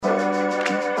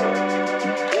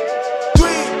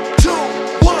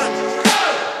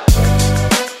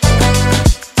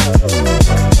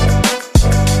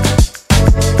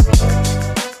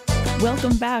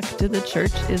back to the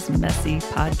Church is Messy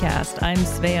podcast. I'm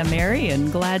Svea Mary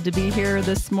and glad to be here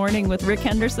this morning with Rick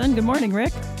Henderson. Good morning,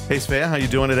 Rick. Hey, Svea, how you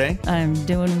doing today? I'm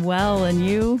doing well, and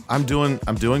you? I'm doing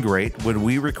great. When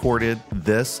we recorded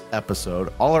this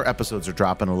episode, all our episodes are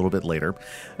dropping a little bit later.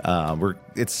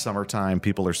 It's summertime,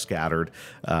 people are scattered,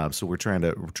 so we're trying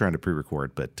to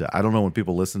pre-record. But I don't know when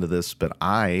people listen to this, but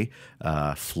I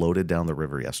floated down the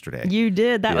river yesterday. You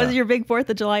did. That was your big 4th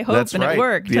of July hope, That's and right. It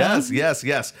worked. Yes, huh?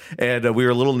 yes. And we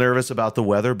were a little nervous about the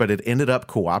weather, but it ended up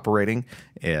cooperating,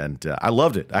 and I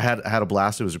loved it. I had a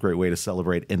blast. It was a great way to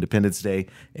celebrate Independence Day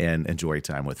and enjoy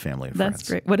time with family and friends. That's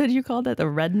great. What did you call that? The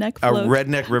redneck float? A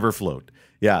redneck river float.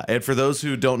 Yeah, and for those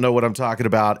who don't know what I'm talking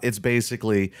about, it's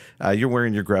basically you're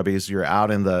wearing your grubbies,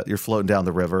 you're floating down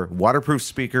the river. Waterproof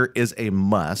speaker is a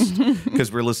must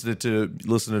because we're listening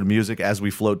to music as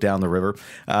we float down the river,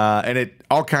 and it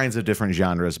all kinds of different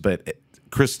genres, but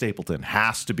Chris Stapleton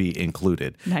has to be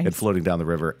included in floating down the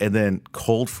river. And then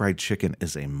cold fried chicken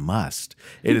is a must.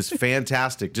 It is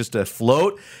fantastic just to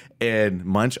float and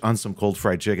munch on some cold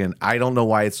fried chicken. I don't know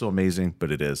why it's so amazing,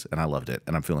 but it is. And I loved it.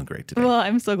 And I'm feeling great today. Well,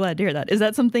 I'm so glad to hear that. Is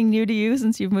that something new to you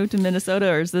since you've moved to Minnesota,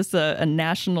 or is this a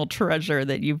national treasure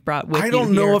that you've brought with you? I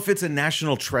don't know if it's a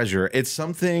national treasure. It's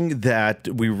something that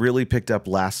we really picked up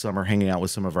last summer hanging out with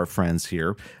some of our friends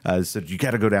here. Said, you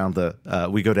got to go down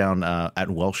we go down at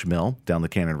Welsh Mill, down the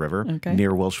Cannon River,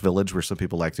 near Welsh Village, where some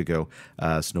people like to go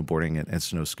snowboarding and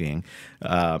snow skiing,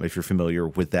 if you're familiar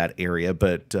with that area.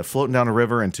 But floating down a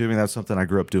river and tubing, that's something I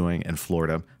grew up doing in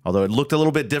Florida. Although it looked a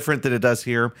little bit different than it does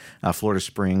here. Florida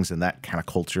Springs and that kind of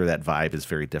culture, that vibe is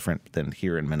very different than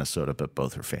here in Minnesota, but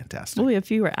both are fantastic. Well, we have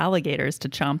fewer alligators to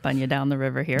chomp on you down the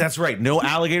river here. That's right. No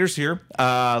alligators here.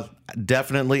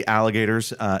 Definitely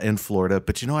alligators in Florida.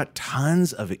 But you know what?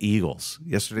 Tons of eagles.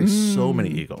 Yesterday, so many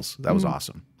eagles. That was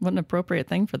awesome. What an appropriate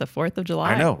thing for the 4th of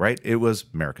July. I know, right? It was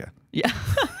America. Yeah.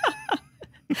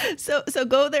 So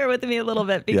go there with me a little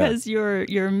bit, because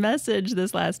your message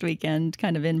this last weekend,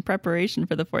 kind of in preparation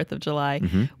for the 4th of July,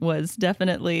 was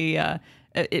definitely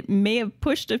it may have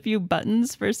pushed a few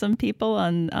buttons for some people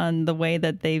on the way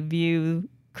that they view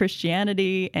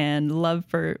Christianity and love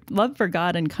for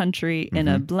God and country in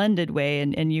a blended way,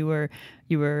 and you were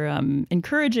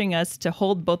encouraging us to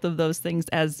hold both of those things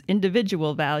as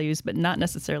individual values, but not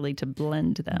necessarily to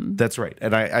blend them. That's right,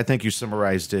 and I think you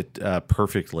summarized it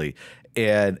perfectly.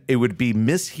 And it would be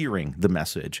mishearing the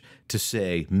message to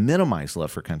say minimize love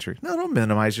for country. No, don't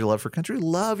minimize your love for country.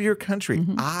 Love your country.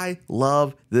 I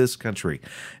love this country.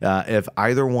 If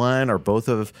either one or both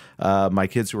of my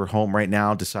kids who are home right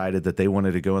now decided that they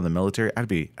wanted to go in the military, I'd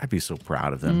be so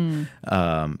proud of them.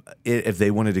 If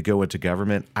they wanted to go into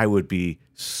government, I would be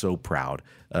so proud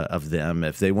of them.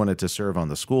 If they wanted to serve on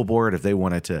the school board, if they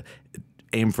wanted to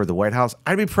aim for the White House,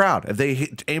 I'd be proud. If they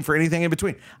aim for anything in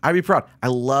between, I'd be proud. I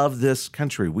love this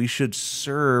country. We should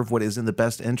serve what is in the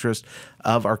best interest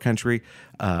of our country.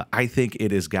 I think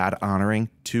it is God honoring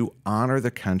to honor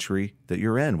the country that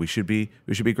you're in. We should be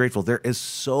grateful. There's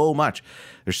so much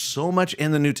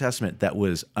in the New Testament that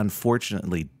was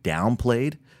unfortunately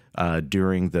downplayed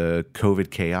during the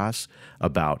COVID chaos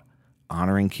about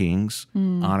honoring kings,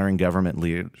 honoring government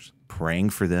leaders,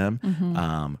 praying for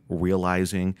them,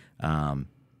 realizing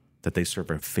that they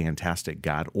serve a fantastic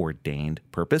God-ordained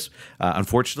purpose.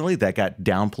 Unfortunately, that got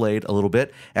downplayed a little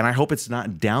bit, and I hope it's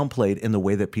not downplayed in the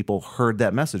way that people heard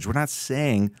that message. We're not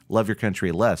saying love your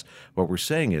country less. What we're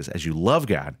saying is, as you love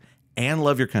God and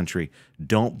love your country,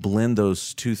 don't blend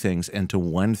those two things into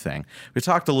one thing. We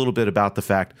talked a little bit about the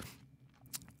fact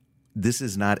this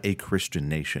is not a Christian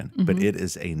nation, but it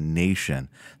is a nation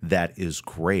that is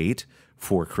great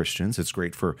for Christians. It's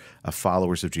great for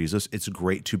followers of Jesus. It's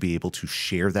great to be able to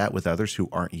share that with others who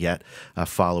aren't yet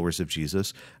followers of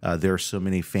Jesus. There are so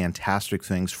many fantastic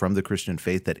things from the Christian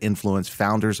faith that influence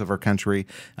founders of our country,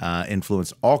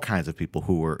 influence all kinds of people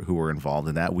who were involved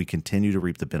in that. We continue to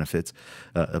reap the benefits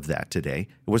of that today.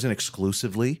 It wasn't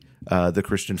exclusively the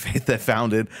Christian faith that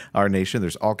founded our nation.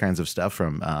 There's all kinds of stuff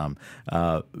from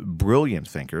brilliant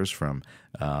thinkers from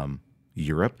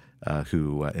Europe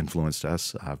who influenced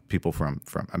us. People from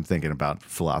I'm thinking about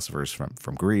philosophers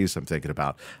from Greece. I'm thinking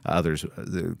about others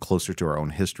closer to our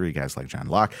own history, guys like John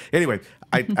Locke. Anyway,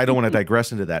 I don't want to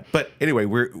digress into that. But anyway,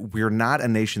 we're not a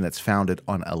nation that's founded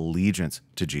on allegiance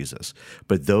to Jesus.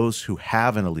 But those who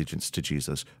have an allegiance to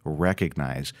Jesus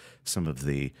recognize some of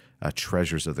the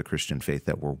treasures of the Christian faith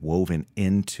that were woven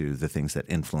into the things that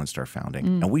influenced our founding.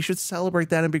 And we should celebrate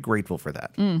that and be grateful for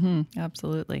that.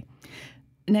 Absolutely.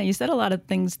 Now, you said a lot of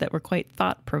things that were quite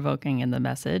thought-provoking in the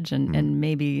message, and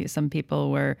maybe some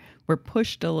people were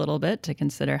pushed a little bit to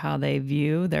consider how they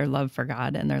view their love for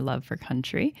God and their love for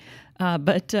country.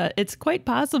 But it's quite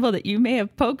possible that you may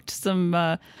have poked some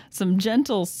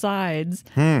gentle sides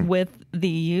with the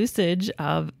usage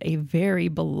of a very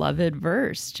beloved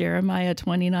verse. Jeremiah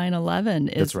 29:11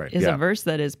 is a verse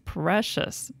that is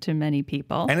precious to many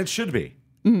people. And it should be.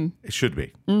 It should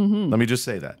be. Let me just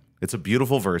say that. It's a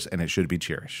beautiful verse, and it should be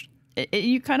cherished.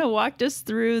 You kind of walked us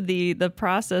through the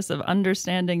process of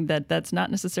understanding that that's not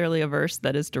necessarily a verse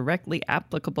that is directly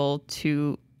applicable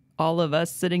to all of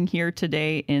us sitting here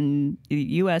today in the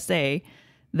USA,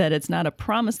 that it's not a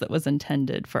promise that was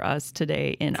intended for us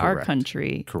today in our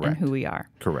country and who we are.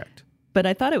 Correct. But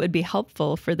I thought it would be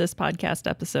helpful for this podcast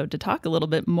episode to talk a little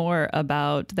bit more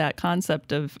about that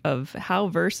concept of how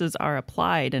verses are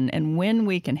applied and when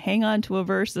we can hang on to a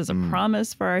verse as a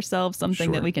promise for ourselves,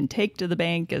 something that we can take to the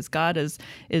bank as God is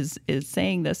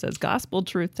saying this as gospel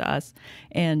truth to us,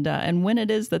 and when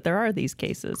it is that there are these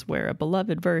cases where a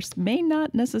beloved verse may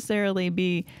not necessarily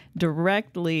be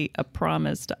directly a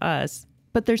promise to us,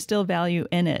 but there's still value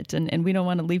in it. And we don't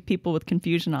want to leave people with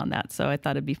confusion on that. So I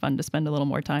thought it'd be fun to spend a little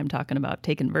more time talking about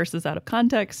taking verses out of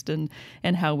context and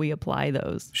how we apply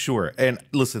those. Sure. And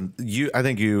listen, I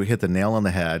think you hit the nail on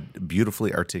the head,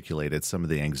 beautifully articulated some of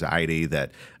the anxiety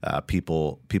that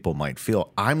people might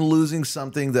feel. I'm losing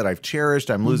something that I've cherished.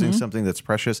 I'm losing something that's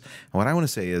precious. And what I want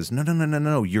to say is,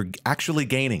 no. You're actually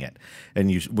gaining it.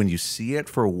 And when you see it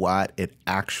for what it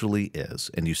actually is,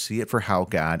 and you see it for how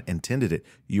God intended it,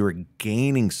 you're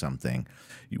gaining something.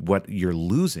 What you're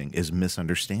losing is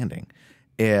misunderstanding.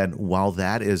 And while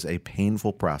that is a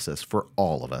painful process for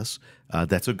all of us,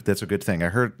 that's a good thing. I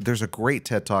heard there's a great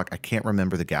TED Talk. I can't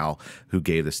remember the gal who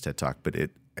gave this TED Talk, but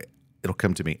it'll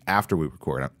come to me after we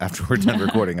record, after we're done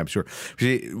recording, I'm sure.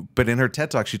 But in her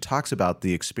TED Talk, she talks about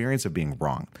the experience of being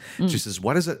wrong. She says,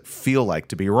 what does it feel like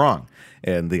to be wrong?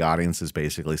 And the audience is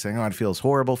basically saying, it feels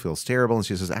horrible, feels terrible. And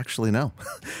she says, actually, no.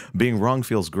 Being wrong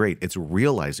feels great. It's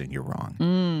realizing you're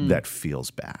wrong that feels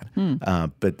bad.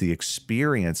 But the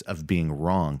experience of being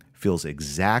wrong feels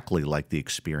exactly like the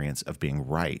experience of being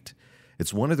right.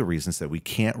 It's one of the reasons that we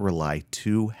can't rely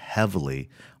too heavily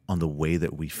on the way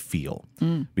that we feel.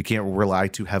 We can't rely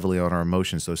too heavily on our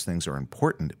emotions. Those things are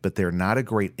important, but they're not a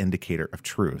great indicator of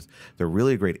truth. They're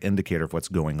really a great indicator of what's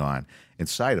going on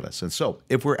inside of us. And so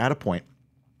if we're at a point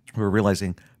where we're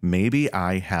realizing maybe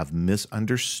I have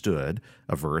misunderstood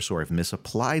a verse or I've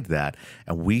misapplied that,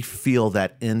 and we feel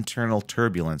that internal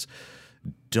turbulence,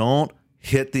 don't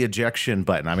hit the ejection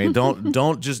button. I mean,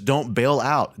 don't bail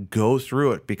out. Go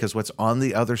through it, because what's on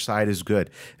the other side is good.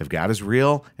 If God is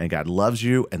real and God loves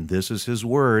you and this is his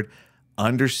word,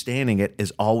 understanding it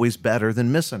is always better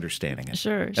than misunderstanding it.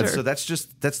 Sure. And so that's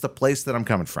the place that I'm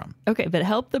coming from. Okay, but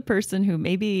help the person who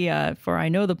maybe, for I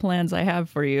know the plans I have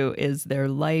for you is their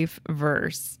life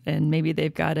verse, and maybe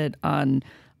they've got it on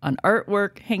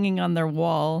artwork hanging on their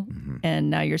wall, and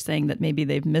now you're saying that maybe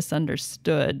they've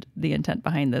misunderstood the intent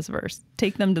behind this verse.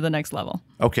 Take them to the next level.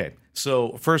 Okay,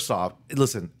 so first off,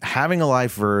 listen, having a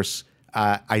life verse,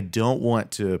 I don't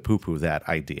want to poo-poo that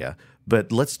idea,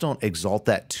 but let's don't exalt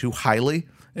that too highly.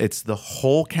 It's the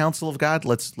whole counsel of God.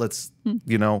 Let's and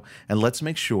let's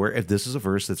make sure, if this is a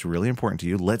verse that's really important to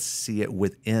you, let's see it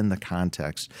within the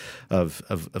context of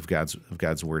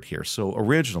God's word here. So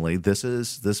originally, this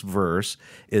verse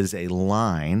is a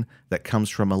line that comes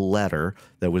from a letter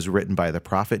that was written by the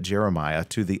prophet Jeremiah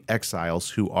to the exiles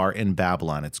who are in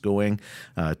Babylon. It's going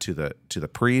to the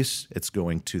priests. It's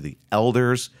going to the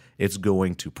elders. It's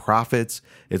going to prophets.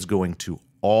 It's going to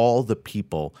all the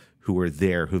people who are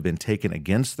there, who've been taken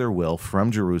against their will from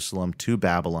Jerusalem to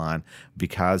Babylon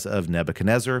because of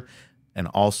Nebuchadnezzar, and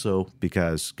also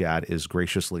because God is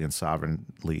graciously and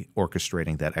sovereignly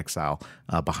orchestrating that exile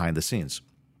behind the scenes.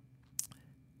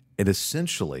 It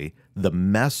essentially, the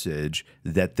message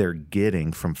that they're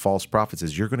getting from false prophets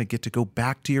is, you're going to get to go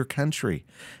back to your country.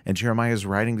 And Jeremiah is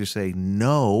writing to say,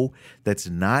 no, that's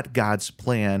not God's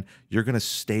plan. You're going to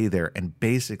stay there. And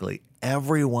basically,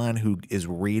 everyone who is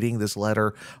reading this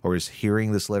letter or is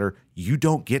hearing this letter, you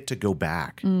don't get to go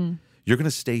back. You're going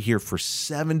to stay here for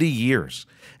 70 years.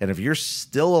 And if you're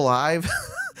still alive,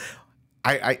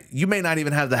 you may not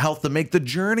even have the health to make the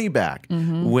journey back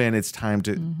when it's time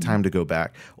to go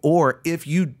back. Or if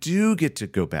you do get to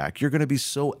go back, you're going to be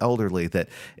so elderly that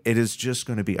it is just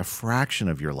going to be a fraction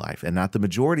of your life and not the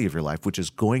majority of your life, which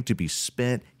is going to be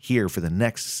spent here for the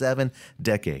next 7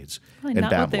 decades. Well,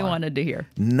 not Babylon. What they wanted to hear.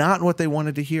 Not what they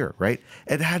wanted to hear, right?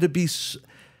 It had to be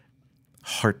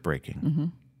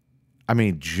heartbreaking. I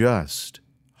mean, just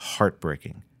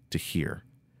heartbreaking to hear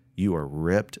you are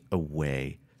ripped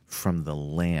away from the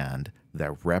land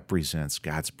that represents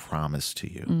God's promise to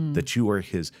you, that you are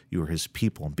his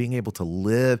people. And being able to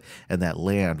live in that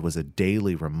land was a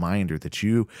daily reminder that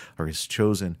you are his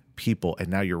chosen people, and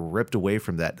now you're ripped away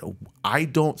from that. I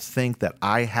don't think that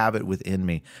I have it within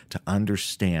me to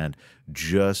understand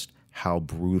just how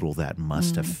brutal that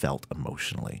must have felt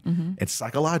emotionally and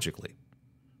psychologically.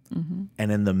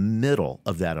 And in the middle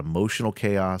of that emotional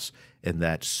chaos and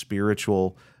that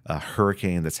spiritual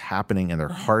hurricane that's happening in their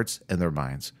hearts and their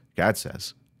minds, God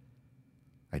says,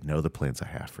 I know the plans I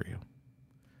have for you.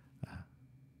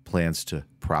 Plans to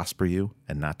prosper you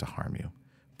and not to harm you.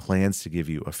 Plans to give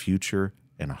you a future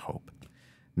and a hope.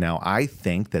 Now, I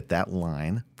think that that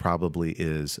line probably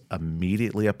is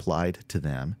immediately applied to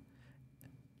them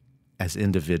as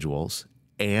individuals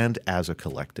and as a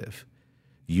collective.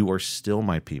 You are still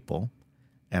my people,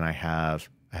 and I have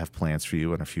plans for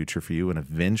you and a future for you, and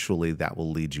eventually that will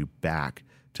lead you back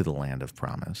to the land of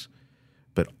promise.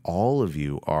 But all of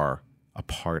you are a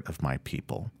part of my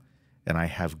people, and I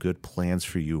have good plans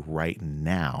for you right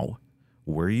now,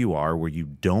 where you are, where you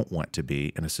don't want to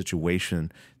be, in a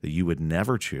situation that you would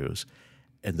never choose.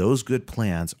 And those good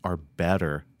plans are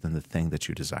better than the thing that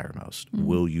you desire most.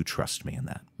 Will you trust me in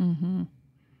that?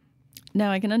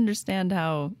 Now, I can understand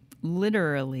how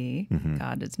literally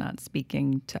God is not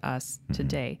speaking to us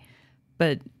today.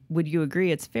 But would you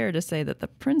agree it's fair to say that the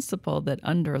principle that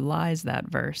underlies that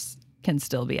verse can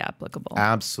still be applicable?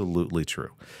 Absolutely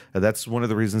true. That's one of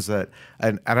the reasons that,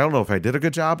 and I don't know if I did a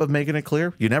good job of making it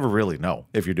clear. You never really know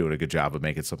if you're doing a good job of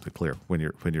making something clear when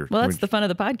you're. Well, that's the fun of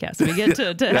the podcast. We get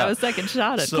to have a second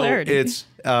shot at clarity. It's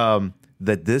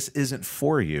that this isn't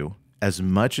for you as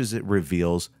much as it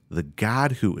reveals the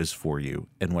God who is for you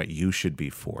and what you should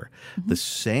be for. The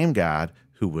same God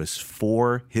who was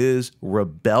for his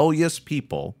rebellious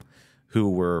people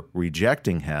who were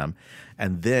rejecting him.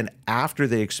 And then after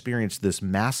they experienced this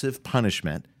massive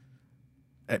punishment,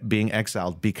 being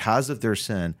exiled because of their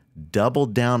sin,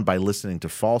 doubled down by listening to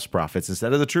false prophets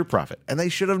instead of the true prophet. And they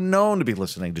should have known to be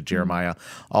listening to Jeremiah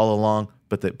all along,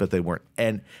 but they weren't.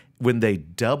 And when they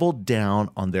doubled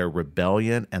down on their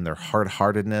rebellion and their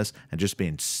hard-heartedness and just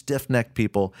being stiff-necked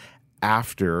people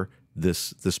after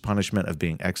this punishment of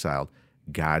being exiled,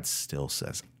 God still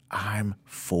says, I'm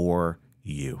for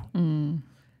you.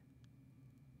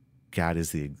 God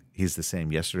is he's the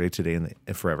same yesterday, today, and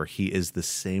forever. He is the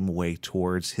same way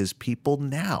towards his people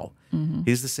now.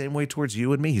 He's the same way towards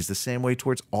you and me. He's the same way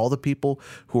towards all the people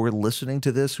who are listening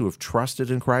to this, who have trusted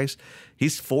in Christ.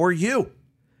 He's for you.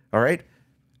 All right?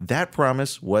 That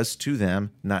promise was to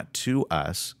them, not to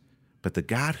us, but the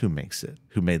God who makes it,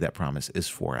 who made that promise, is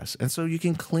for us. And so you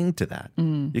can cling to that.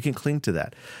 You can cling to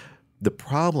that. The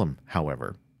problem,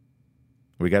 however,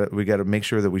 we got to make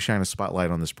sure that we shine a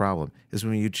spotlight on this problem, is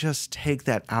when you just take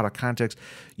that out of context,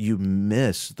 you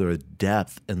miss the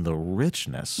depth and the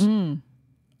richness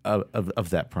of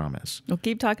that promise. Well,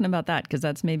 keep talking about that, because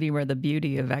that's maybe where the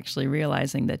beauty of actually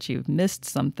realizing that you've missed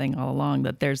something all along,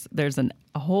 that there's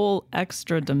a whole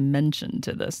extra dimension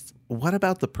to this. What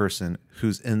about the person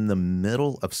who's in the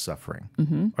middle of suffering,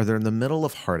 or they're in the middle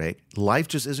of heartache? Life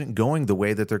just isn't going the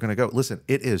way that they're going to go. Listen,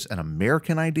 it is an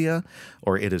American idea,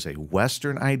 or it is a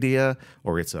Western idea,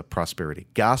 or it's a prosperity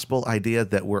gospel idea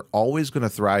that we're always going to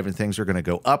thrive and things are going to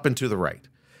go up and to the right.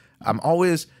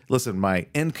 My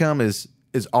income is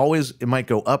always, it might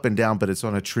go up and down, but it's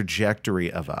on a trajectory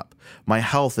of up. My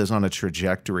health is on a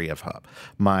trajectory of up.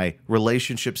 My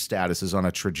relationship status is on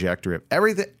a trajectory of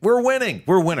everything. We're winning.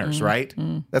 We're winners, right?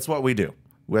 That's what we do.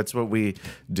 That's what we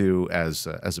do as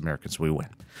Americans. We win.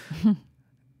 I'm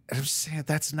just saying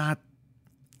that's not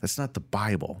the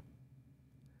Bible.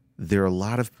 There are a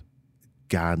lot of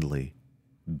godly,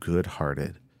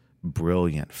 good-hearted,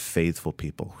 brilliant, faithful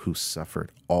people who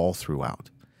suffered all throughout.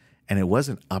 And it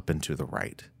wasn't up and to the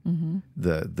right.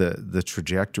 The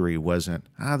trajectory wasn't,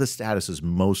 the status is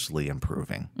mostly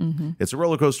improving. It's a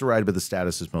roller coaster ride, but the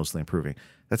status is mostly improving.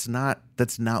 That's not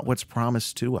what's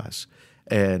promised to us.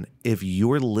 And if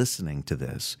you're listening to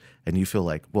this and you feel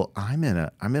like, well, I'm in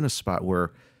a spot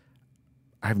where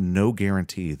I have no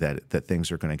guarantee that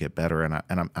things are going to get better, and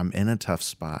I'm in a tough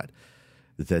spot,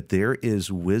 that there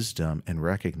is wisdom in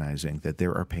recognizing that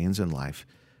there are pains in life,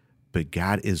 but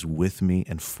God is with me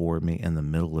and for me in the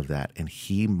middle of that, and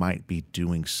he might be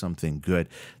doing something good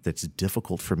that's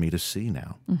difficult for me to see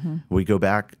now. We go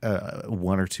back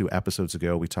 1 or 2 episodes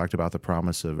ago, we talked about the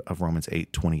promise of Romans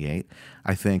 8:28.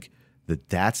 I think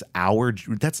that's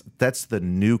the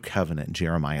new covenant,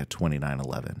 Jeremiah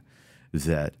 29:11,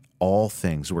 that all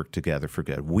things work together for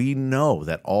good. We know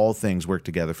that all things work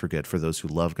together for good for those who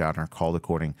love God and are called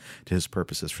according to his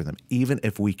purposes for them. Even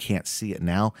if we can't see it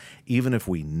now, even if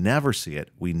we never see it,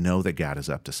 we know that God is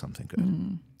up to something good.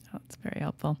 Oh, that's very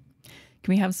helpful.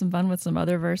 Can we have some fun with some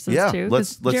other verses too?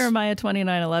 Let's Jeremiah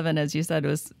 29:11, as you said,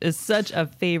 is such a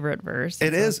favorite verse.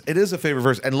 It is a favorite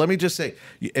verse. And let me just say,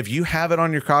 if you have it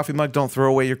on your coffee mug, don't throw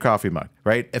away your coffee mug,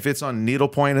 right? If it's on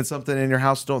needlepoint and something in your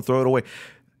house, don't throw it away.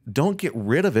 Don't get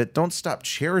rid of it. Don't stop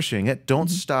cherishing it.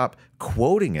 Don't stop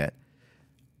quoting it.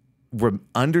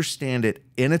 Understand it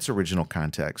in its original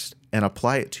context and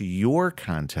apply it to your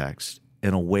context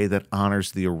in a way that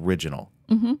honors the original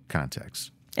context.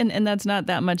 And that's not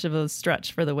that much of a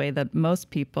stretch for the way that most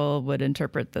people would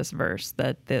interpret this verse,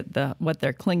 that the what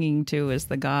they're clinging to is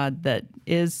the God that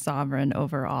is sovereign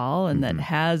over all and that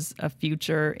has a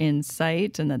future in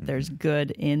sight and that there's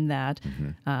good in that.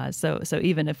 So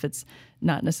even if it's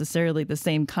not necessarily the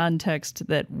same context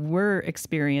that we're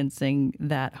experiencing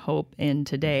that hope in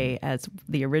today as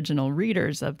the original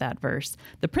readers of that verse,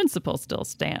 the principle still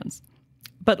stands.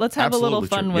 But let's have Absolutely a little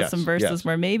fun true. with Yes, some verses yes.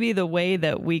 where maybe the way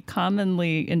that we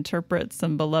commonly interpret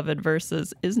some beloved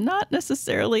verses is not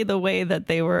necessarily the way that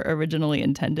they were originally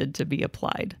intended to be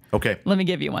applied. Okay. Let me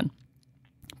give you one.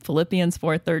 Philippians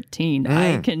 4:13,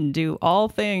 I can do all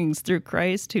things through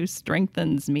Christ who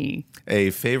strengthens me. A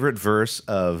favorite verse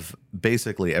of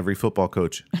basically every football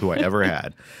coach who I ever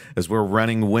had is we're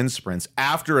running wind sprints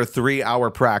after a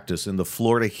 3-hour practice in the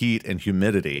Florida heat and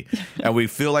humidity. And we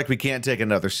feel like we can't take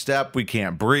another step. We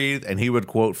can't breathe. And he would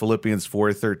quote Philippians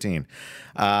 4:13.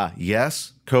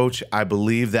 Yes, coach, I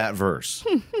believe that verse.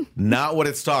 Not what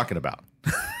it's talking about.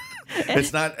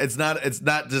 It's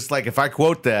not just like if I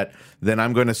quote that, then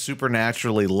I'm going to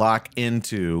supernaturally lock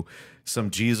into some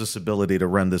Jesus ability to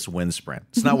run this wind sprint.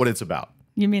 It's not what it's about.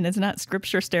 You mean it's not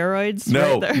scripture steroids?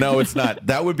 No, right there? no, it's not.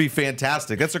 That would be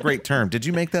fantastic. That's a great term. Did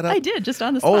you make that up? I did, just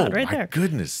on the spot, right my there.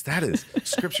 goodness, that is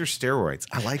scripture steroids.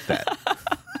 I like that.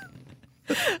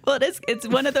 Well, it's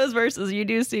one of those verses you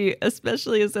do see,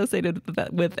 especially associated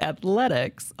with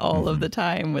athletics all of the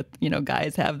time. With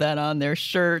guys have that on their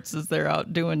shirts as they're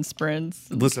out doing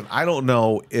sprints. Listen, I don't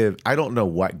know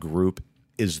what group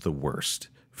is the worst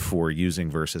for using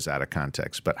verses out of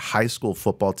context, but high school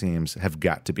football teams have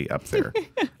got to be up there.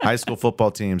 High school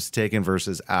football teams taking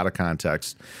verses out of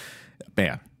context,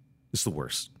 man, it's the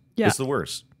worst. Yeah. It's the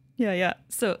worst. Yeah.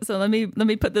 So let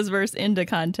me put this verse into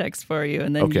context for you,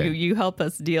 and then Okay. you help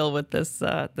us deal with this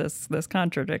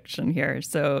contradiction here.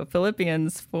 So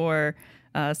Philippians 4,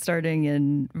 starting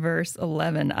in verse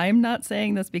 11. I am not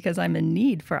saying this because I'm in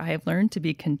need, for I have learned to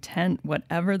be content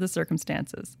whatever the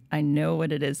circumstances. I know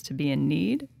what it is to be in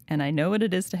need, and I know what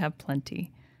it is to have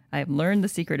plenty. I have learned the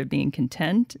secret of being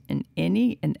content in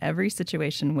any and every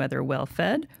situation, whether well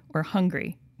fed or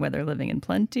hungry, whether living in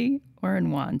plenty or in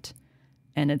want.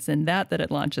 And it's in that it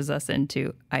launches us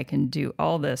into, I can do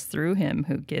all this through him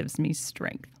who gives me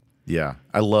strength. Yeah,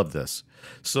 I love this.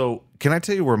 So can I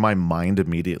tell you where my mind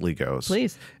immediately goes?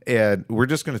 Please. And we're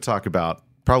just going to talk about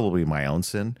probably my own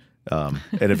sin. And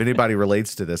if anybody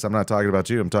relates to this, I'm not talking about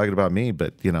you. I'm talking about me.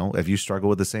 But, if you struggle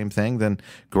with the same thing, then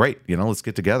great. Let's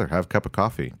get together, have a cup of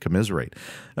coffee, commiserate.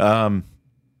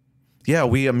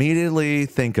 We immediately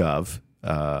think of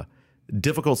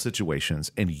difficult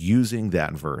situations and using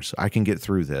that verse. I can get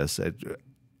through this.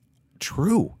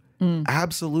 True.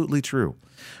 Absolutely true.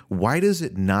 Why does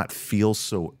it not feel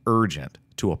so urgent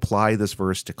to apply this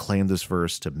verse, to claim this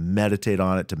verse, to meditate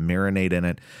on it, to marinate in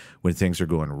it when things are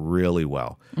going really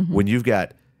well? When you've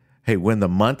got, when the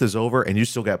month is over and you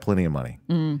still got plenty of money,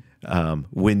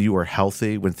 when you are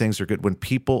healthy, when things are good, when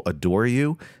people adore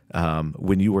you,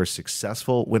 when you are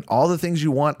successful, when all the things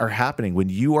you want are happening, when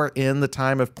you are in the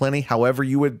time of plenty, however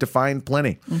you would define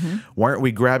plenty, why aren't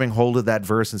we grabbing hold of that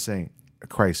verse and saying,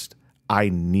 Christ, I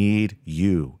need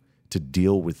you to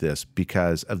deal with this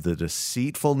because of the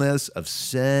deceitfulness of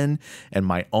sin and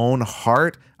my own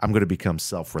heart. I'm going to become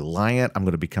self-reliant. I'm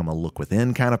going to become a look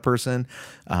within kind of person.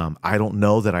 I don't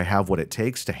know that I have what it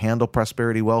takes to handle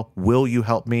prosperity well. Will you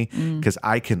help me? Because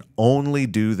I can only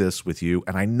do this with you.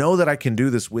 And I know that I can do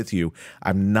this with you.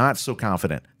 I'm not so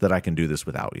confident that I can do this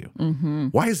without you.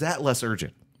 Why is that less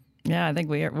urgent? Yeah, I think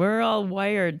we're all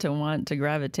wired to want to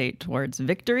gravitate towards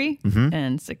victory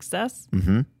and success,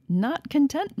 not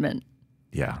contentment.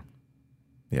 Yeah.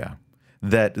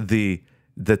 That the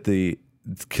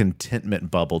contentment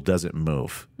bubble doesn't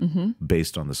move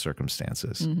based on the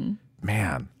circumstances.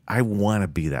 Man, I want to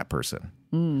be that person.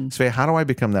 So how do I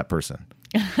become that person?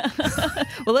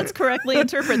 Well, let's correctly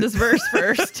interpret this verse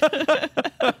first.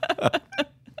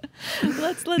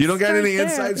 Let's You don't got any there.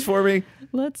 insights for me?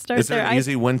 Let's start Is there there. an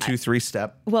easy 1, 2, 3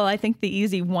 step? Well, I think the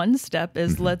easy one step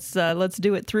is let's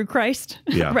do it through Christ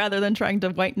Yeah. rather than trying to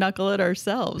white knuckle it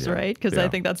ourselves, Yeah. right? Because Yeah. I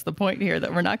think that's the point here,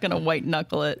 that we're not going to white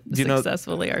knuckle it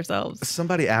successfully ourselves.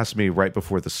 Somebody asked me right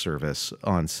before the service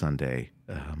on Sunday,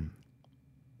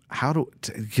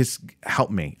 just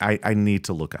help me. I need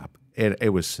to look up.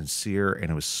 It was sincere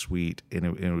and it was sweet and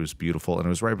it was beautiful, and it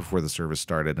was right before the service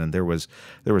started, and there was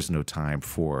no time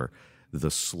for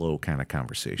the slow kind of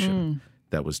conversation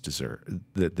that was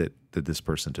that this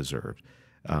person deserved.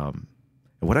 And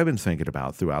what I've been thinking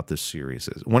about throughout this series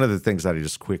is one of the things that I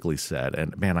just quickly said,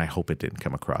 and man, I hope it didn't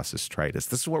come across as trite.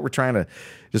 This is what we're trying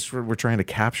to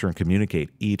capture and communicate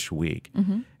each week,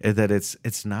 and that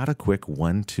it's not a quick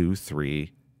 1, 2,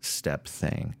 3 step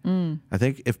thing. I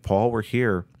think if Paul were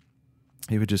here,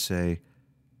 he would just say,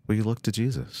 "Well, you look to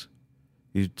Jesus."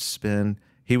 I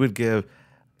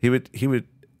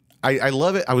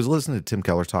love it. I was listening to Tim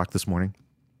Keller talk this morning,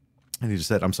 and he just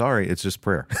said, "I'm sorry, it's just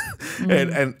prayer."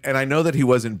 And I know that he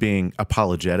wasn't being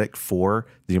apologetic for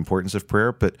the importance of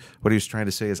prayer, but what he was trying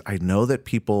to say is, I know that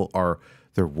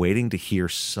they're waiting to hear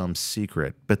some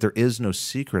secret, but there is no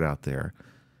secret out there.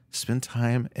 Spend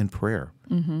time in prayer.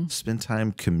 Spend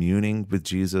time communing with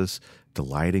Jesus,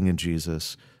 delighting in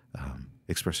Jesus,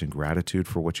 expressing gratitude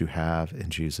for what you have in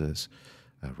Jesus,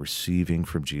 receiving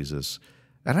from Jesus.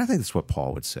 And I think that's what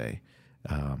Paul would say.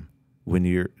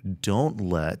 When don't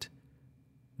let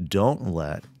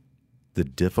the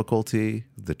difficulty,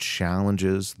 the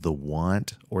challenges, the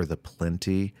want, or the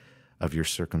plenty of your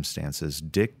circumstances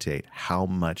dictate how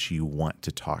much you want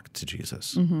to talk to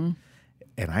Jesus.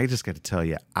 And I just got to tell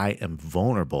you, I am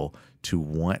vulnerable to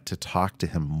want to talk to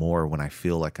him more when I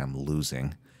feel like I'm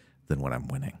losing than when I'm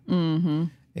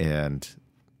winning. And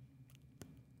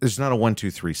there's not a 1,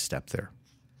 2, 3 step there.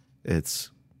 It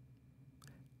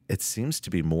seems to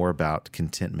be more about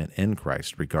contentment in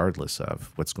Christ, regardless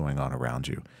of what's going on around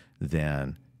you,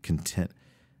 than content.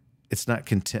 It's not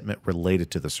contentment related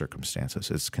to the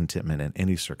circumstances. It's contentment in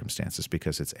any circumstances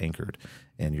because it's anchored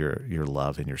in your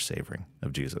love and your savoring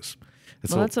of Jesus.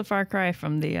 That's a far cry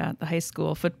from the high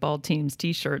school football team's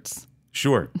T-shirts.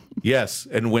 Sure. Yes.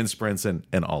 And wind sprints and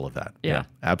all of that. Yeah,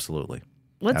 absolutely.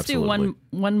 Let's do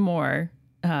one more,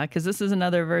 because this is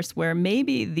another verse where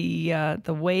maybe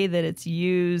the way that it's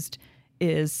used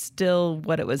is still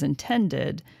what it was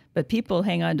intended, but people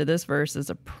hang on to this verse as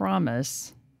a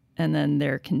promise, and then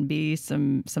there can be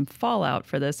some fallout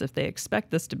for this if they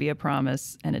expect this to be a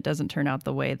promise and it doesn't turn out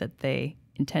the way that they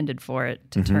intended for it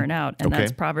to turn out. And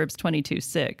that's Proverbs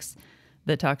 22:6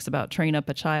 that talks about train up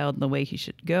a child in the way he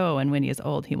should go, and when he is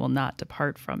old, he will not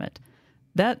depart from it.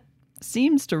 That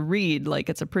seems to read like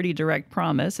it's a pretty direct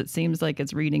promise. It seems like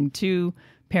it's reading to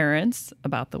parents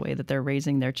about the way that they're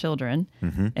raising their children.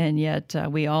 And yet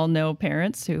we all know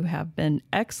parents who have been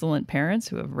excellent parents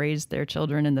who have raised their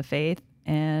children in the faith,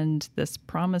 and this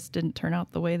promise didn't turn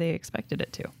out the way they expected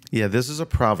it to. Yeah, this is a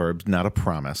proverb, not a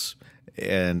promise.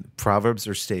 And proverbs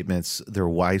are statements, they're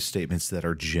wise statements that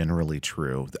are generally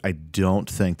true. I don't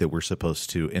think that we're supposed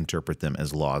to interpret them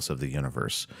as laws of the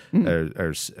universe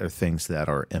or things that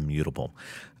are immutable.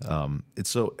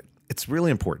 It's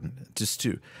really important just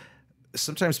to,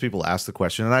 sometimes people ask the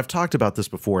question, and I've talked about this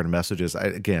before in messages.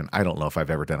 I don't know if I've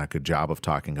ever done a good job of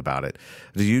talking about it.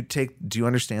 Do you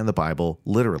understand the Bible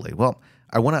literally? Well,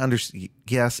 I want to understand,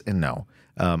 yes and no.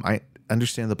 I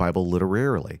understand the Bible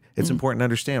literarily. It's important to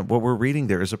understand what we're reading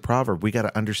there is a proverb. We got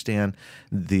to understand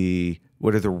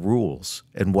what are the rules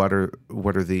and what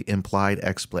are the implied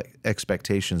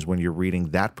expectations when you're reading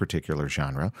that particular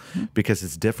genre, because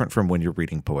it's different from when you're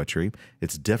reading poetry.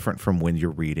 It's different from when you're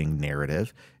reading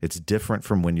narrative. It's different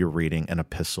from when you're reading an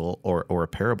epistle or a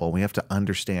parable. We have to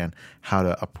understand how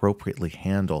to appropriately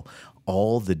handle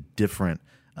all the different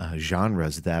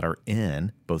genres that are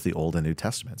in both the Old and New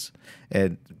Testaments.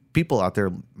 And people out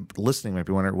there listening might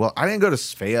be wondering, well, I didn't go to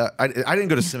Svea. I didn't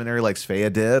go to seminary like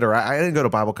Svea did, or I didn't go to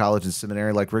Bible college and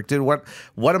seminary like Rick did. What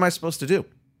am I supposed to do?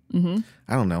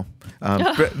 I don't know.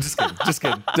 But just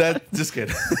kidding.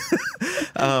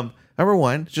 Number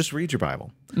one, just read your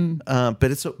Bible.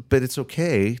 But it's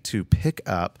okay to pick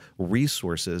up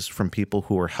resources from people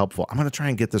who are helpful. I'm going to try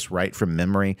and get this right from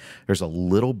memory. There's a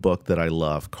little book that I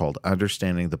love called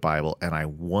Understanding the Bible, and I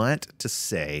want to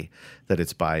say that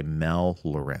it's by Mel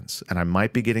Lawrence. And I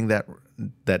might be getting that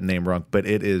that name wrong, but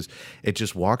it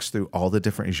just walks through all the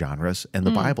different genres in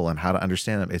the Bible and how to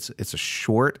understand them. It's a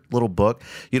short little book.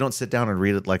 You don't sit down and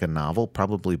read it like a novel.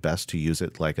 Probably best to use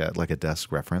it like a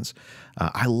desk reference.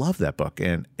 I love that book,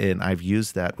 and I've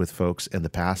used that with folks in the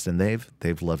past, and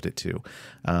they've loved it too.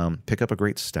 Pick up a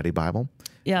great study Bible.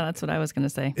 Yeah, that's what I was going to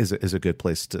say. Is a good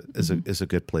place to is a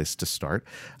good place to start.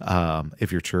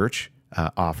 If your church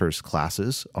offers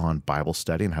classes on Bible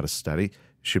study and how to study,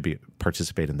 should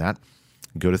participate in that.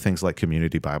 Go to things like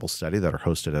Community Bible Study that are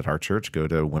hosted at our church. Go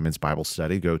to Women's Bible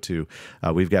Study. Go to,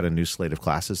 we've got a new slate of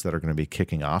classes that are going to be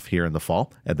kicking off here in the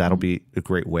fall. And that'll be a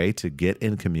great way to get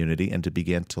in community and to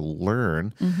begin to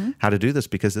learn how to do this,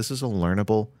 because this is a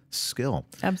learnable skill.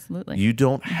 Absolutely. You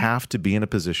don't have to be in a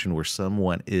position where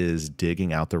someone is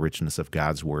digging out the richness of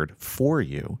God's word for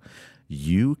you.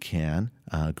 You can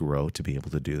grow to be able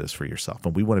to do this for yourself.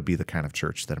 And we want to be the kind of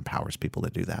church that empowers people to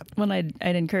do that. Well, I'd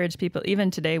encourage people,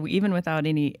 even today, even without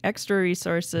any extra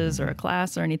resources or a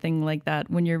class or anything like that,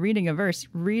 when you're reading a verse,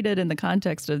 read it in the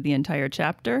context of the entire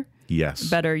chapter. Yes.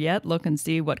 Better yet, look and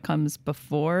see what comes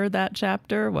before that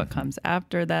chapter, what comes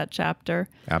after that chapter.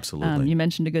 Absolutely. You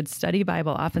mentioned a good study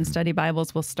Bible. Often study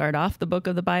Bibles will start off the book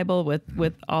of the Bible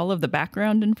with all of the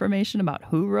background information about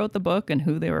who wrote the book and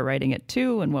who they were writing it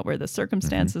to and what were the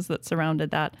circumstances that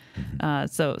surrounded that.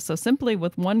 So simply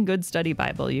with one good study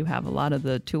Bible, you have a lot of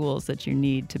the tools that you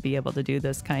need to be able to do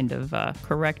this kind of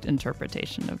correct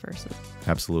interpretation of verses.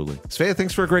 Absolutely. Svea,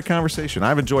 thanks for a great conversation.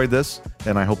 I've enjoyed this,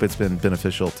 and I hope it's been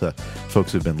beneficial to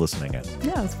folks who've been listening in.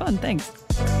 Yeah, it was fun. Thanks.